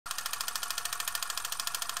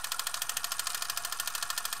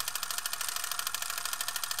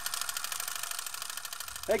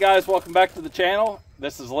Hey guys, welcome back to the channel.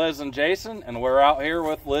 This is Liz and Jason, and we're out here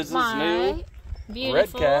with Liz's new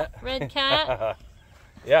Redcat.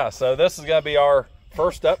 Yeah, so this is going to be our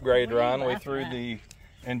first upgrade run. We threw the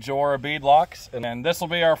injora beadlocks, and this will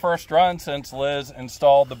be our first run since Liz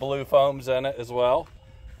installed the blue foams in it as well.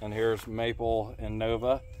 And here's Maple and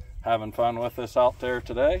Nova having fun with us out there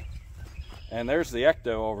today. And there's the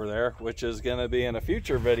Ecto over there, which is going to be in a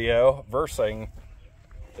future video versing.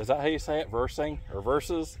 Is that how you say it? Versing or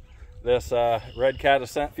versus this Redcat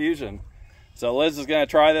Ascent Fusion. So Liz is going to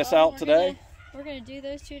try this out today. We're going to do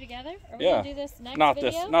those two together? Or yeah. Going to do this next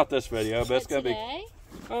video? Not this video, but it's going to be.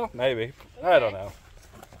 Well, maybe. Okay. I don't know.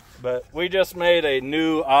 But we just made a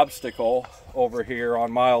new obstacle over here on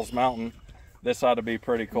Miles Mountain. This ought to be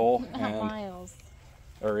pretty cool. Miles.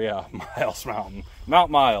 Or yeah, Miles Mountain. Mount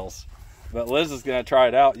Miles. But Liz is going to try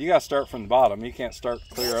it out. You got to start from the bottom. You can't start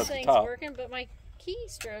clear at the top. This thing's working, but my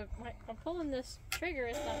keystroke, I'm pulling this trigger,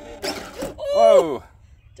 it's not moving. Whoa!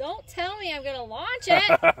 Don't tell me I'm going to launch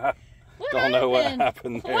it. Don't know what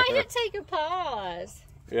happened there. Why did it take a pause?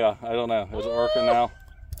 Yeah, I don't know. Is it working now?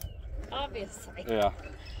 Obviously. Yeah.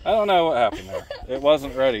 I don't know what happened there. It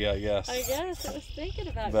wasn't ready, I guess. I guess it was thinking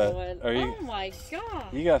about going. Oh my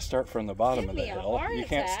god. You got to start from the bottom of the hill. You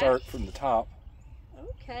can't start from the top.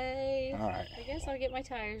 Okay. All right. I guess I'll get my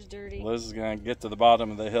tires dirty. Liz is going to get to the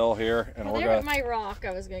bottom of the hill here, and we're going to my rock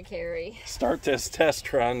I was going to carry. Start this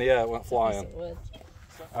test run. Yeah, it went flying.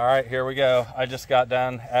 All right, here we go. I just got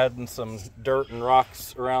done adding some dirt and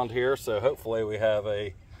rocks around here, so hopefully we have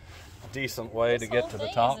a decent way to get to the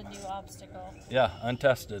top. This is a new obstacle. Yeah,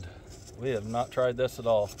 untested. We have not tried this at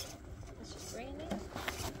all. It's just brand new.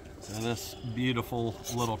 So this beautiful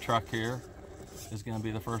little truck here is going to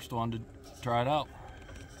be the first one to try it out.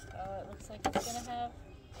 It looks like it's going to have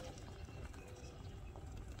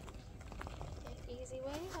an easy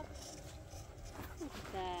way up. Look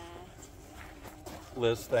at that.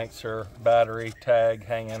 Liz thinks her battery tag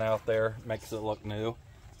hanging out there makes it look new.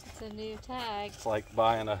 It's a new tag. It's like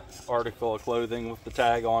buying an article of clothing with the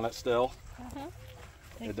tag on it still.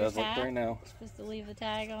 It does look very new. You're supposed to leave the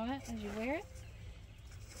tag on it as you wear it.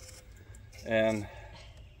 And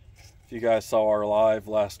if you guys saw our live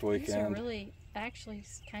last weekend. These are really actually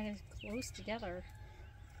kind of close together.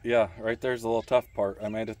 Yeah, right there's the little tough part. I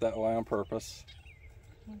made it that way on purpose.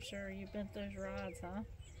 I'm sure you bent those rods, huh?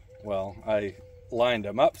 Well, I lined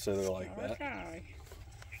them up so they're like that. Okay.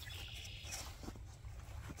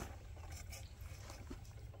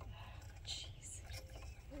 Jeez.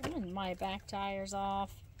 And my back tire's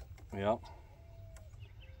off. Yep.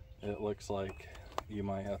 It looks like you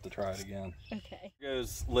might have to try it again. Okay. Here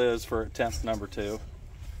goes Liz for attempt number 2.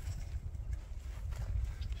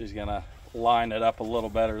 She's gonna line it up a little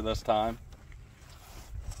better this time.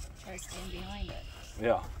 Try staying behind it.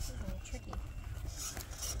 Yeah. This is a little tricky.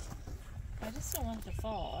 I just don't want it to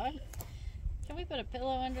fall. Can we put a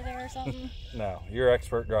pillow under there or something? No, you're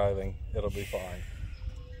expert driving. It'll be fine.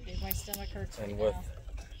 Dude, my stomach hurts right now. And with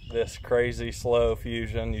this crazy slow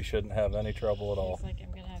fusion, you shouldn't have any trouble at all. Looks like I'm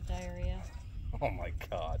gonna have diarrhea. Oh my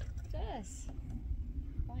god. It does.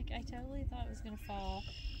 Like, I totally thought it was gonna fall.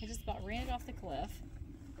 I just about ran it off the cliff.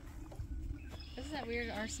 Isn't that weird?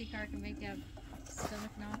 An RC car can make you have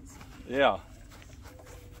stomach knots? Yeah.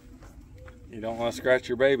 You don't want to scratch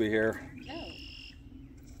your baby here. No.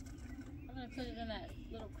 I'm going to put it in that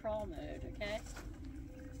little crawl mode, okay?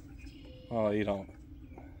 Well, you don't.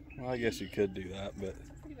 Well, I guess you could do that, but.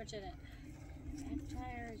 It's pretty much in it. That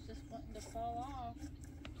tire is just wanting to fall off.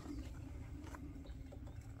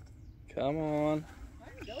 Come on.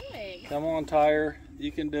 I'm going. Come on, tire.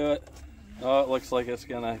 You can do it. Oh, it looks like it's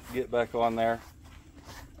going to get back on there.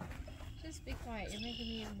 Just be quiet. You're making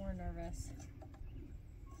me even more nervous.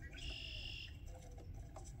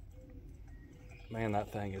 Man,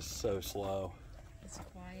 that thing is so slow. It's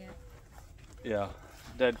quiet. Yeah,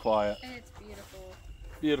 dead quiet. And it's beautiful.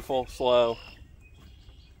 Beautiful, slow.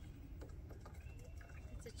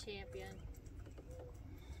 It's a champion.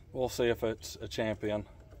 We'll see if it's a champion.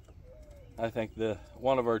 I think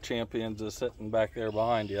one of our champions is sitting back there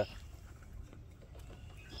behind you.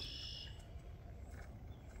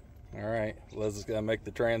 All right, Liz is gonna make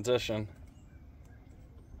the transition.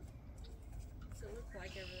 What's it look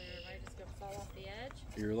like over there? Am I just gonna fall off the edge?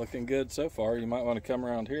 You're looking good so far. You might want to come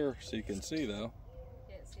around here so you can see though.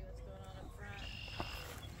 Can't see what's going on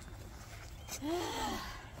up front.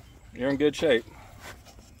 You're in good shape.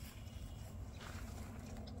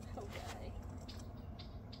 Okay.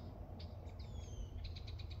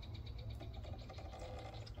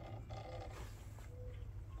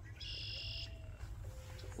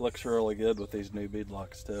 Looks really good with these new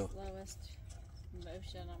beadlocks too. Slowest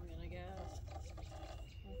motion I'm gonna go.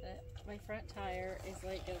 my front tire is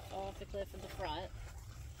like gonna fall off the cliff in the front.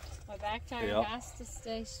 My back tire Yep. has to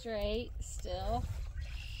stay straight still.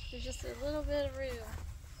 There's just a little bit of room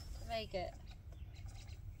to make it.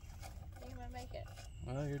 I think I'm gonna make it.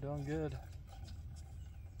 Well, you're doing good.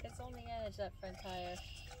 It's on the edge, that front tire.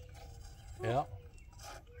 Yeah.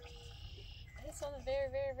 It's on the very,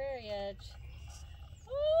 very, very edge.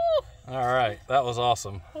 Woo! All right, that was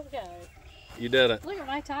awesome. Okay. You did it. Look at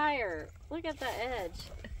my tire. Look at the edge.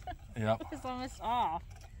 Yep. It's almost off.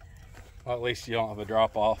 Well, at least you don't have a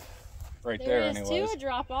drop off right there, There is anyways. too a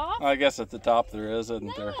drop off. I guess at the top there is,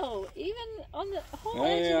 isn't there? No, even on the whole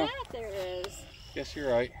Yeah, edge yeah. of that there is. Guess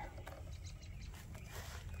you're right.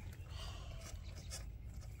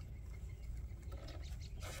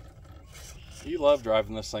 You love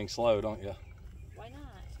driving this thing slow, don't you? Why not?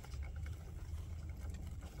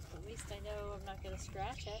 At least I know I'm not going to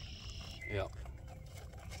scratch it. Yep.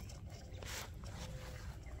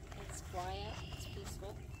 It's quiet. It's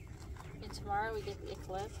peaceful. And tomorrow we get the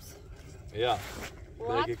eclipse. Yeah.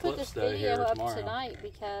 We'll have Big to put eclipse this day video here up tomorrow. tonight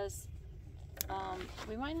because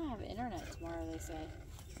we might not have internet tomorrow, they say.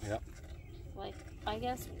 Yep. Like, I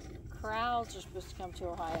guess crowds are supposed to come to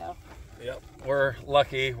Ohio. Yep. We're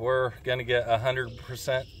lucky. We're going to get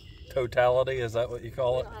 100% totality. Is that what you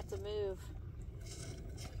call We it? don't have to move.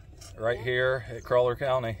 Right Yeah. here at Crawler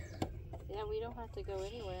County. Yeah, we don't have to go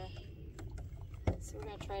anywhere. So we're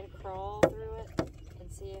going to try to crawl through it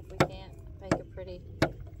and see if we can't make a pretty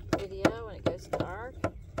video when it goes dark.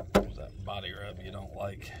 There's that body rub you don't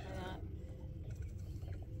like. Why not?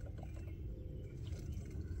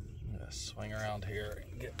 I'm going to swing around here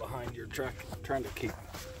and get behind your truck. I'm trying to keep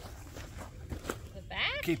The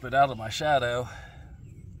back? it out of my shadow.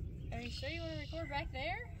 Are you sure you want to record back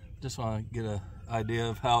there? Just want to get an idea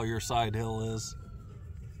of how your side hill is.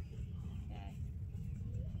 Okay.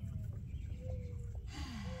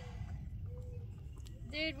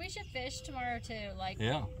 Dude, we should fish tomorrow too. Like,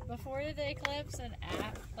 Yeah. before the eclipse and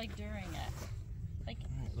like during it. Like,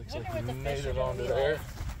 It looks wonder like what you the made fish are it gonna onto be there. like.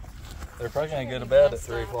 They're probably going to go to They're gonna bed be at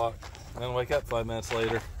 3 messed up. o'clock. And then wake up 5 minutes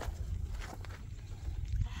later.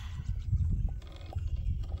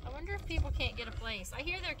 I wonder if people can't get a place. I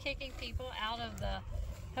hear they're kicking people out of the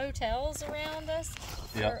hotels around us.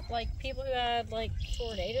 Yeah. Or, like, people who had like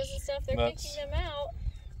tornadoes and stuff, they're That's- kicking them out.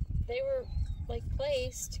 They were like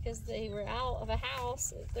placed because they were out of a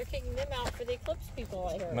house. They're kicking them out for the eclipse people,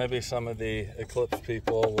 I heard. Maybe some of the eclipse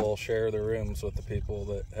people will share the rooms with the people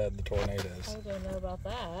that had the tornadoes. I don't know about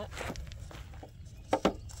that.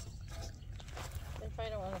 They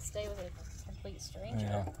probably don't want to stay with a complete stranger.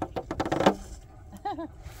 Yeah. But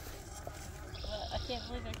I can't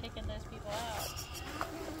believe they're kicking those people out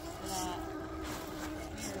for that.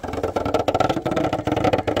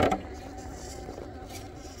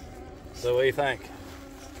 So what do you think?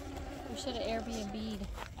 We should have Airbnb'd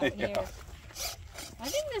out Yeah. here. I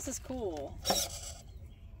think this is cool. What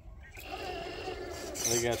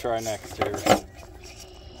are you going to try next here? Let me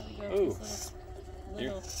go Ooh. with this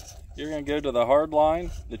little You're going to go to the hard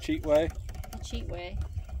line, the cheat way? cheat way.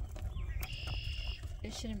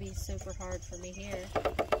 It shouldn't be super hard for me here.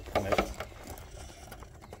 Maybe.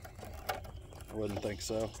 I wouldn't think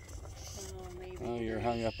so. Oh, maybe. Oh, you're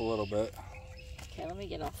hung up a little bit. Okay, let me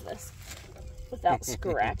get off this without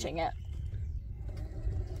scratching it.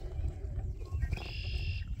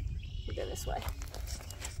 We'll go this way.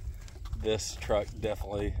 This truck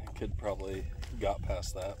definitely could probably got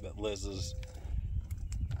past that, but Liz is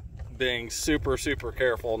being super, super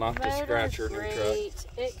careful not to scratch her new truck. Great.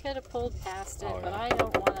 It could have pulled past it, Oh, but yeah. I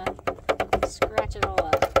don't want to scratch it all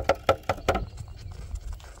up.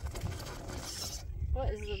 What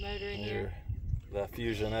is the motor in here? The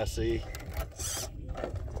Fusion SE.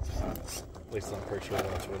 At least I'm pretty sure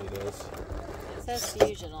that's what it is. It says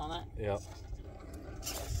Fusion on it. Yep.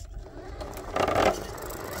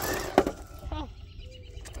 Oh,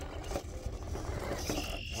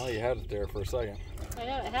 Oh, you had it there for a second. I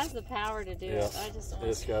know, it has the power to do Yeah. it. I just don't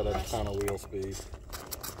want It's to got a scratch ton of wheel speed.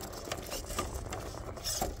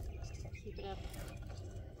 Keep it up.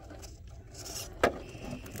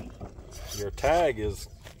 Your tag is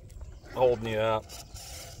holding you up.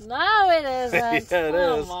 No, it isn't. Yeah, it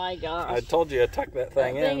oh is. my gosh. I told you to tuck that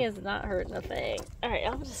thing That thing in. is not hurting a thing. Alright,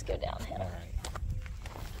 I'll just go downhill. All right.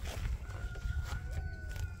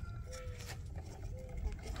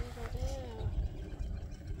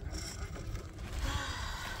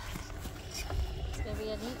 It's gonna be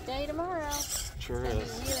a neat day tomorrow. Sure It's gonna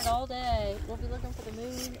is. be weird all day. We'll be looking for the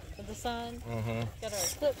moon and the sun. Mm-hmm. Got our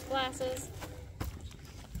eclipse glasses.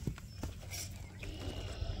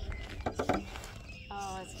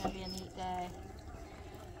 Oh, it's gonna be a neat day.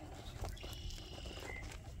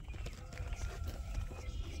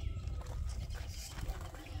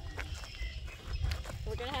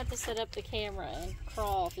 gonna have to set up the camera and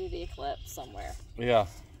crawl through the eclipse somewhere. Yeah.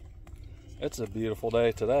 It's a beautiful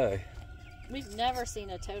day today. We've never seen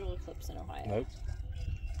a total eclipse in Ohio. Nope.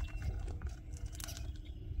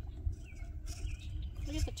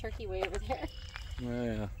 Look at the turkey way over there. Oh,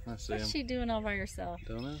 yeah, I see him. What's she doing all by herself?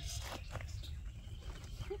 Don't know.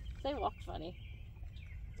 They walk funny.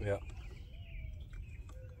 Yeah.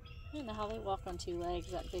 I don't know how they walk on two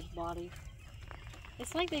legs, that big body.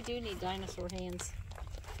 It's like they do need dinosaur hands.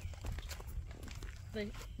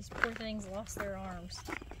 These poor things lost their arms.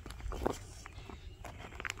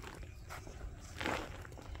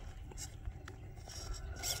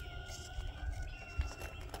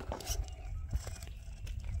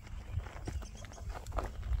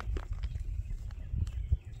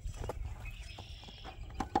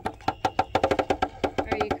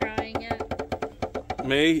 Are you crying yet?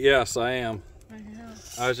 Me? Yes, I am. I know.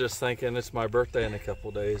 I was just thinking it's my birthday in a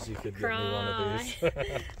couple days. You could get me one of these.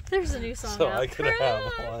 There's a new song So out. I could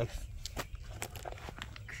have one.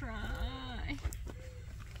 Cry.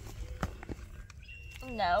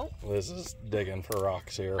 No. Liz is digging for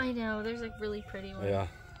rocks here. I know. There's a really pretty one. Yeah.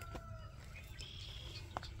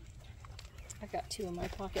 I've got two in my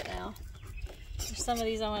pocket now. There's some of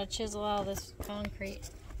these I want to chisel out of this concrete.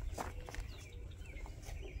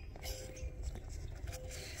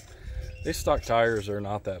 These stock tires are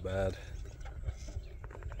not that bad.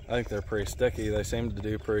 I think they're pretty sticky. They seem to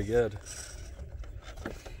do pretty good.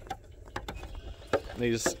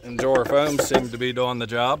 These injora foams seem to be doing the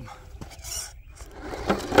job.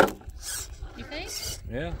 You think?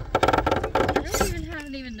 Yeah. I really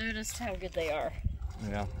haven't even noticed how good they are.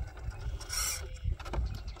 Yeah.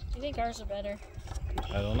 Do you think ours are better?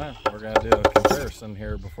 I don't know. We're going to do a comparison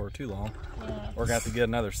here before too long. Yeah. We're going to have to get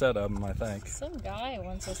another set of them, I think. Some guy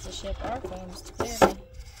wants us to ship our foams to Clearly.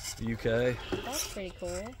 UK. That's pretty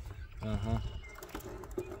cool. Uh-huh.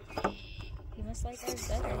 You must like ours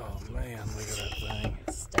better. Oh, man. Look at that thing.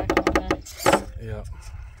 It's stuck on that. Yep.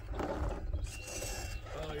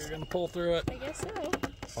 Oh, you're going to pull through it? I guess so.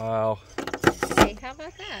 Wow. Hey, how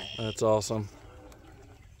about that? That's awesome.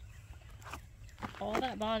 All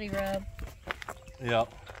that body rub.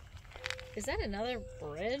 Yep. Is that another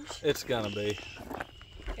bridge? It's going to be.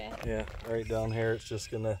 Okay. Yeah, right down here. It's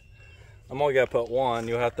just going to... I'm only going to put one.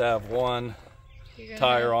 You'll have to have one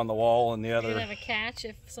tire on the wall and the other... You're going to have a catch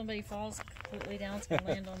if somebody falls completely down. It's going to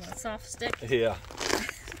land on the soft stick. Yeah.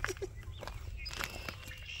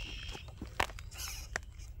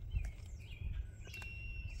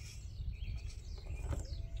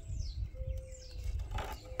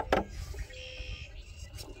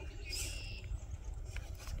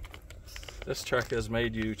 This truck has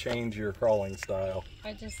made you change your crawling style.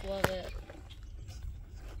 I just love it.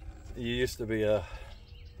 You used to be a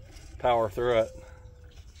power through it.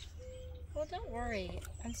 Well, don't worry.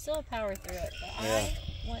 I'm still a power through it, but Yeah.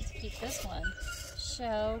 I want to keep this one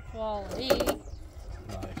show quality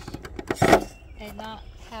Nice. and not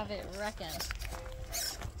have it wrecking.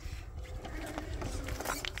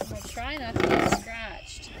 I'm going to try not to get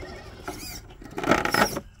scratched.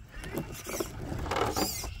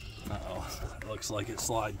 Uh-oh. Looks like it's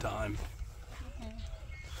slide time. I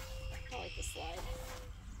like the slide.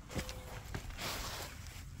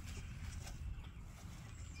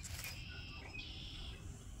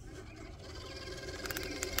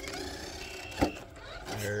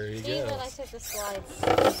 There you See go. that I took the slides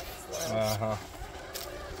slow. Uh-huh.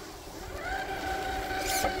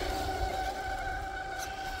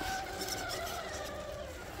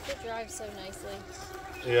 It drives so nicely.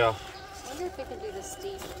 Yeah. I wonder if it can do the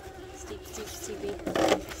steepy.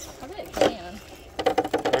 I bet it can.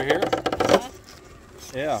 Right here? Yeah.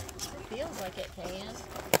 Yeah. It feels like it can.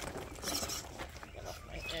 Get off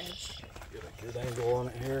my edge. Get a good angle on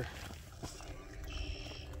it here.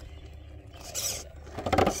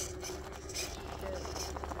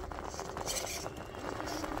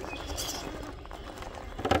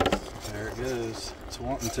 There it goes. It's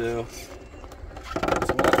wanting to.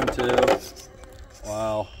 It's wanting to.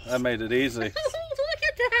 Wow, that made it easy. Look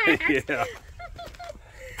at that! Yeah.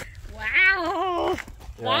 Wow!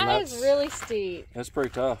 Yeah, That is really steep. That's pretty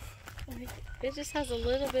tough. It just has a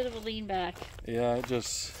little bit of a lean back. Yeah, it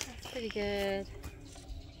just That's pretty good.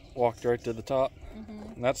 walked right to the top.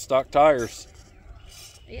 And that's stock tires.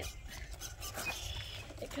 Yep.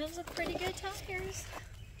 It comes with pretty good tires.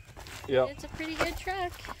 Yep. It's a pretty good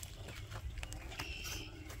truck.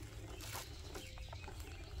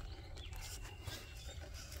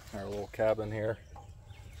 Our little cabin here.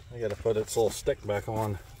 I gotta put its little stick back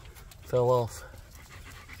on. Fell off.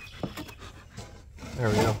 There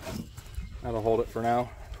we go. That'll hold it for now.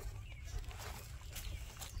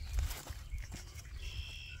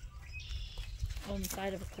 on the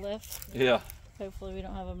side of a cliff. Yeah. Hopefully we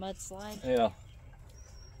don't have a mudslide. Yeah.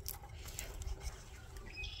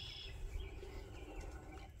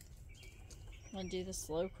 I'm going to do the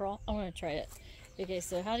slow crawl. I want to try it. Okay,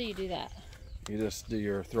 so how do you do that? You just do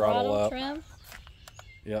your throttle up. Trim?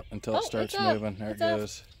 Yep, until it starts moving. There it up.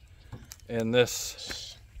 goes. And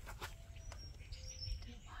this,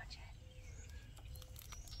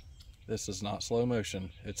 this is not slow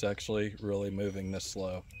motion. It's actually really moving this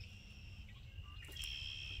slow.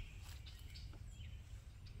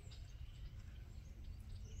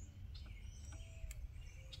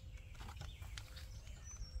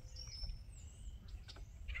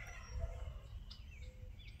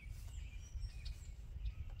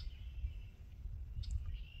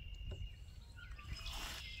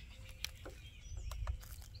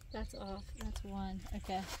 That's off. That's one.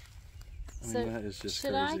 Okay. I mean, So that is just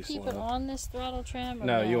should I keep it on this throttle trim? Or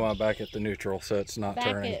no, you want to back it to neutral so it's not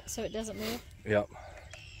turning. Back it so it doesn't move? Yep.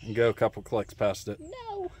 And go a couple clicks past it.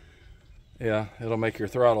 No. Yeah, it'll make your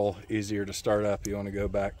throttle easier to start up. You want to go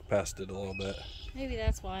back past it a little bit. Maybe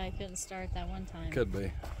that's why I couldn't start that one time. Could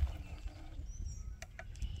be.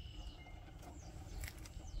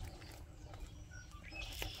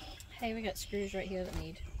 Hey, we got screws right here that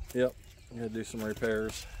need Yep. You gotta do some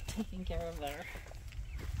repairs. taken care of there.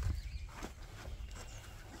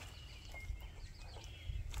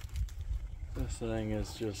 This thing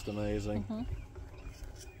is just amazing. Mm-hmm.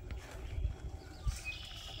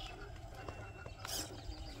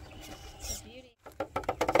 It's a beauty.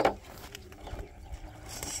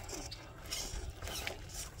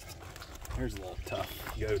 Here's a little tough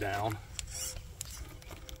go down.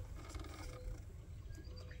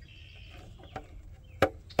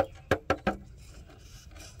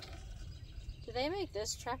 Do they make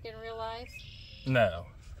this truck in real life? No.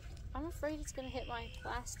 I'm afraid it's going to hit my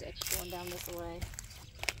plastic going down this way.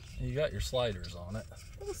 You got your sliders on it.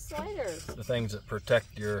 Little sliders. The things that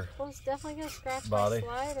protect your Well, it's definitely going to scratch body. my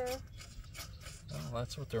slider. Well,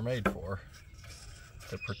 that's what they're made for.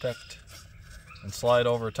 To protect and slide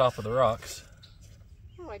over top of the rocks.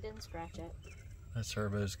 Oh, I didn't scratch it. That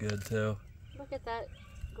turbo's good too. Look at that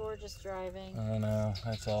gorgeous driving. I know,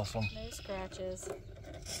 that's awesome. No scratches.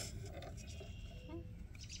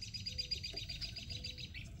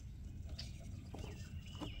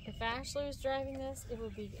 If Ashley was driving this, it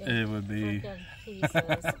would be freaking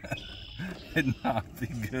pieces. It'd not be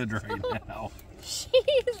good right now.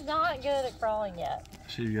 She's not good at crawling yet.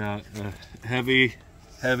 She got a heavy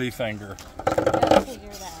finger. She's got to figure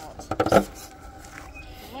it out.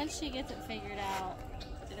 Once she gets it figured out,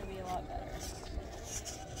 it'll be a lot better.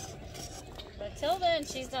 But till then,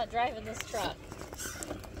 she's not driving this truck.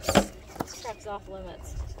 This truck's off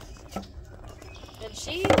limits. And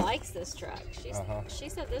she likes this truck. She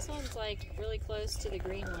said this one's like really close to the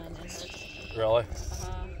green one in her. Really?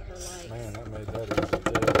 Her like. Man, that made that easy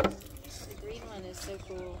too. The green one is so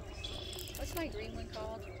cool. What's my green one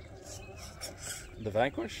called? The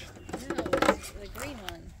Vanquish? No, the green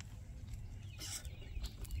one.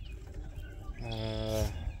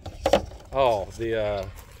 Oh, the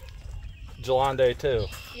Jalande 2.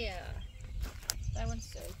 Yeah. That one's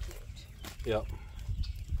so cute. Yep.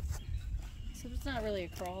 So it's not really a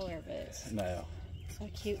crawler, but it's No. a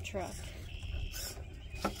cute truck.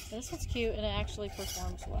 This one's cute and it actually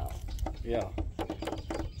performs well. Yeah.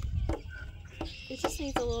 It just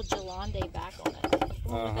needs a little Jalande back on it.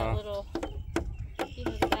 With that little, you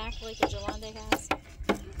know, the back like the Jalande has.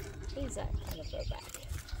 It needs that kind of go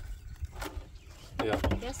back. Yeah.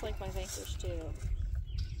 I guess like my Vanquish too.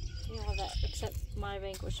 You have that, except my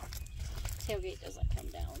Vanquish tailgate doesn't come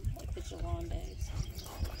down like the Jalandes.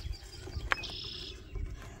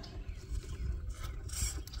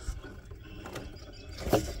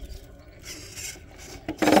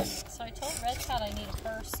 So I told Redcat I need a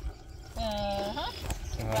purse.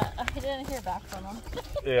 But I didn't hear back from him.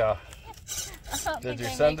 Yeah. Did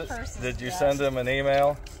you send him an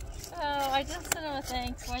email? Oh, I just sent him a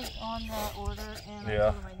thanks like on the order, and I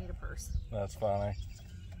told him I need a purse. That's funny.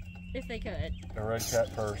 If they could. A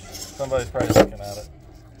Redcat purse. Somebody's probably looking at it,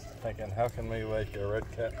 thinking, how can we make a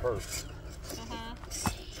Redcat purse?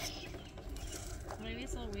 Maybe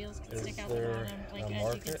its little wheels can stick out the there bottom, like a as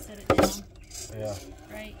market? you can sit it down. Yeah.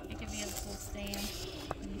 Right? It could be a little stand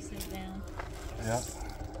when you sit it down. Yeah.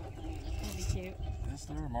 That'd be cute. Is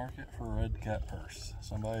there a market for a Redcat purse?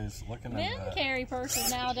 Somebody's looking Men at that. carry purses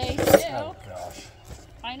nowadays too. Oh gosh.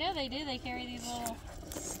 I know they do. They carry these little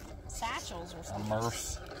satchels or A something.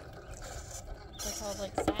 merce. They're called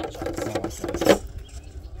like satchels. Oh, okay.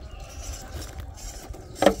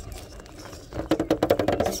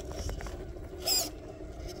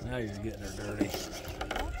 Now you're getting her dirty.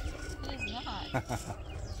 It is not. Man,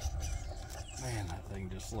 that thing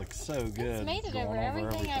just looks so good. It's made it over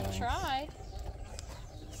everything I've tried.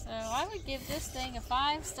 So I would give this thing a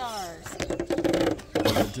 5 stars.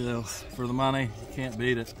 For the money, you can't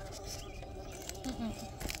beat it.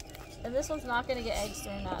 And this one's not going to get eggs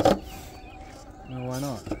thrown up. No, why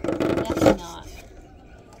not? Definitely not.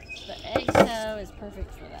 The egg dough is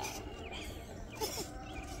perfect for that.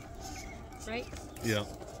 Right? Yeah.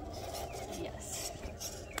 Yes.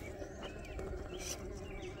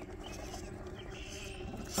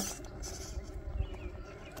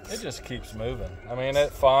 It just keeps moving. I mean,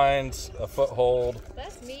 it finds a foothold.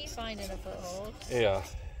 That's me finding a foothold. Yeah.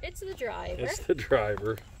 It's the driver. It's the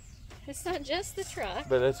driver. It's not just the truck.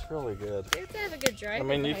 But it's really good. You have to have a good driver. I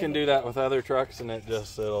mean, you can do that with other trucks and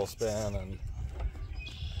it'll spin and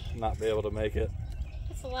not be able to make it.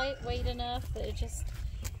 It's lightweight enough that it just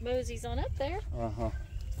moseys on up there. Uh-huh.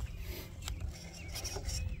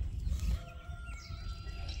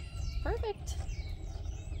 Perfect.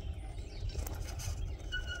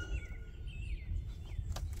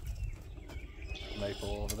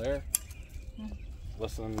 Maple over there.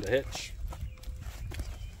 Listening to Hitch.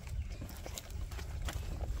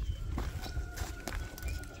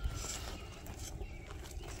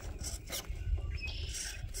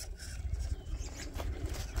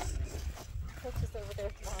 Hitch is over there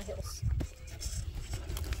with Miles.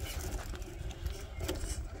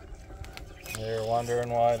 They're wondering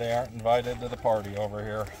why they aren't invited to the party over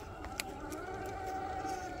here.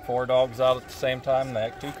 4 dogs out at the same time, they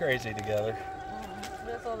act too crazy together.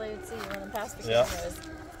 That's all they would see running past the Yep. camera is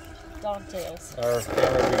dog tails. Our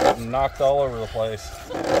camera would be getting knocked all over the place.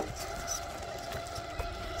 I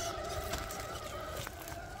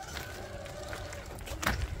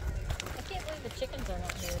can't believe the chickens are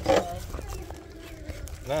not here today.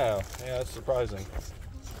 No, yeah, that's surprising.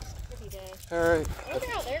 Pretty day. Alright. I wonder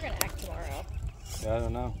how they're going to act tomorrow. I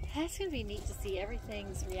don't know. That's going to be neat to see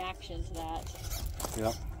everything's reaction to that.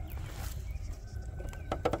 Yep.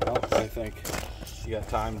 Well, I think you got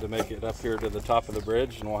time to make it up here to the top of the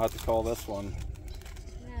bridge, and we'll have to call this one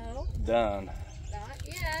No, done. not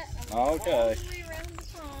yet. I'm Okay. all the way around the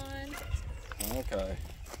pond. Okay.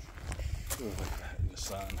 Ooh, look at that in the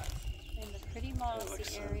sun. In the pretty That mossy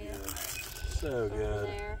looks so area. good. So Over good.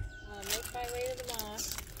 there. I'm going to make my way to the moss.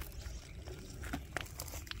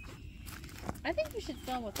 I think we should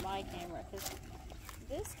film with my camera because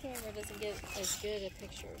this camera doesn't get as good at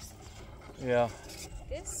pictures. Yeah.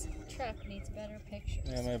 This truck needs better pictures.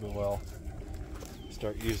 Yeah, maybe we'll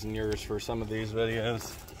start using yours for some of these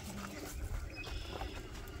videos.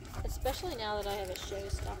 Especially now that I have a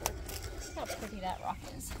showstopper. Look how pretty that rock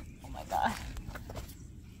is. Oh my god.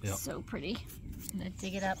 Yep. So pretty. I'm gonna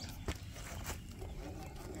dig it up.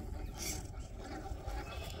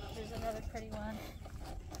 There's another pretty one.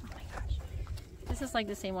 Oh my gosh. This is like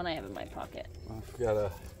the same one I have in my pocket. I've got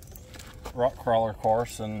a rock crawler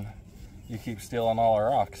course and you keep stealing all our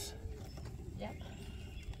rocks. Yep.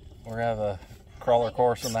 We're gonna have a crawler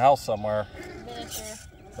course in the house somewhere Miniature.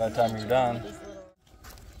 by the time you're done.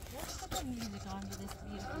 Let's put the music on to this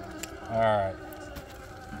beautiful. Alright.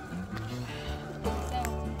 So,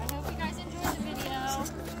 I hope you guys enjoyed the video.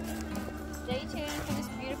 Stay tuned for this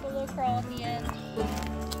beautiful little crawl at the end.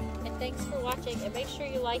 And thanks for watching. And make sure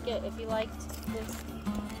you like it if you liked this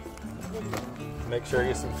video. Make sure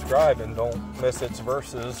you subscribe and don't miss its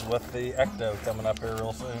verses with the Ecto coming up here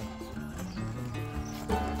real soon.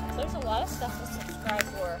 There's a lot of stuff to subscribe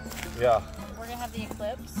for. Yeah. We're going to have the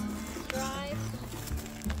Eclipse drive.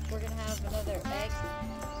 We're going to have another egg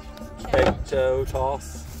challenge. Ecto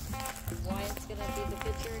toss. Wyatt's going to be the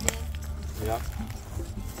pitcher again. Yeah.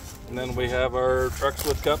 And then we have our Trucks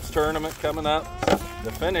with Cups tournament coming up.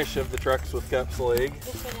 The finish of the Trucks with Cups League.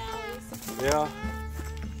 The finales. Yeah.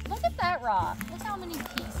 Look at that rock. Look how many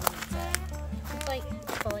pieces it's in. It's like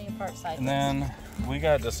falling apart sideways. And then we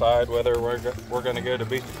got to decide whether we're going to go to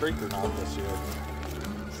Beat the Creek or not this year.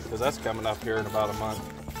 Because that's coming up here in about a month.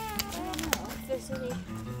 I don't know if there's any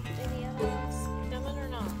other ones coming or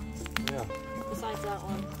not. Yeah. Besides that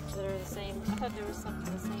one that are the same. I thought there was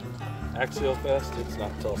something the same time. Axial Fest, it's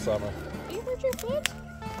not till summer. You hurt your foot?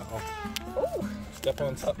 Uh-oh. Oh! Step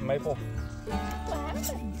on something, Maple. What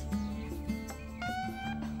happened?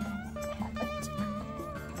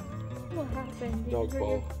 What happened? Did Dog you hurt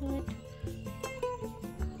ball. your foot?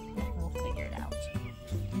 We'll figure it out.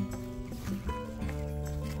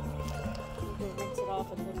 We'll go rinse it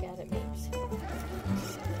off and look at it, Mapes.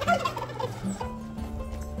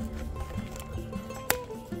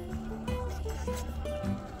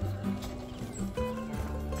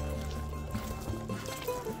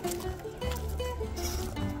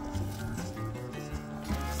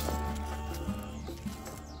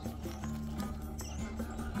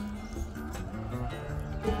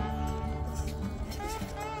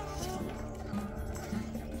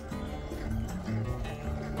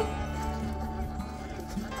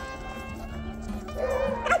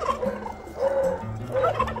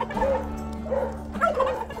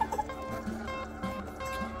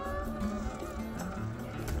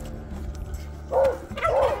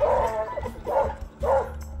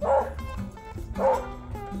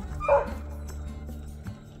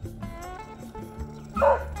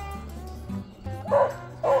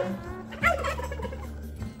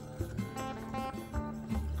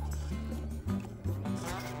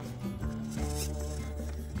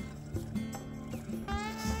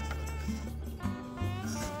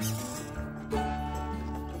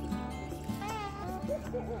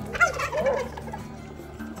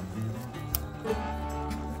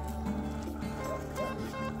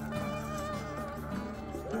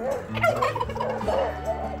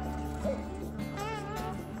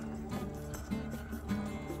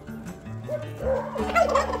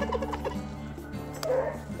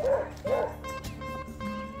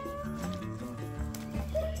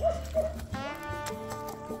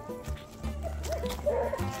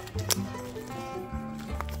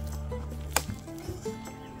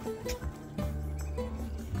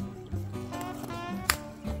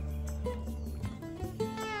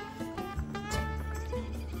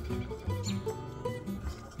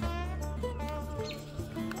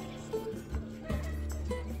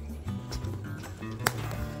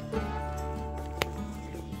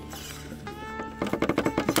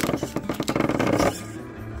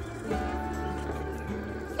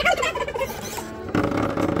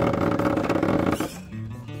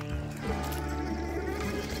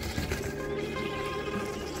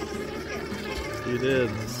 You did.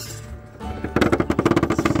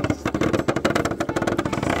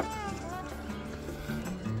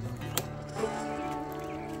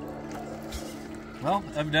 Well,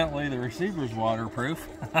 evidently the receiver's waterproof.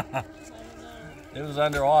 It was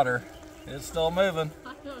underwater. It's still moving.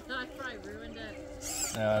 I don't know, I probably ruined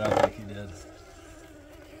it. No, I don't think you did.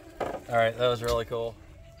 All right, that was really cool.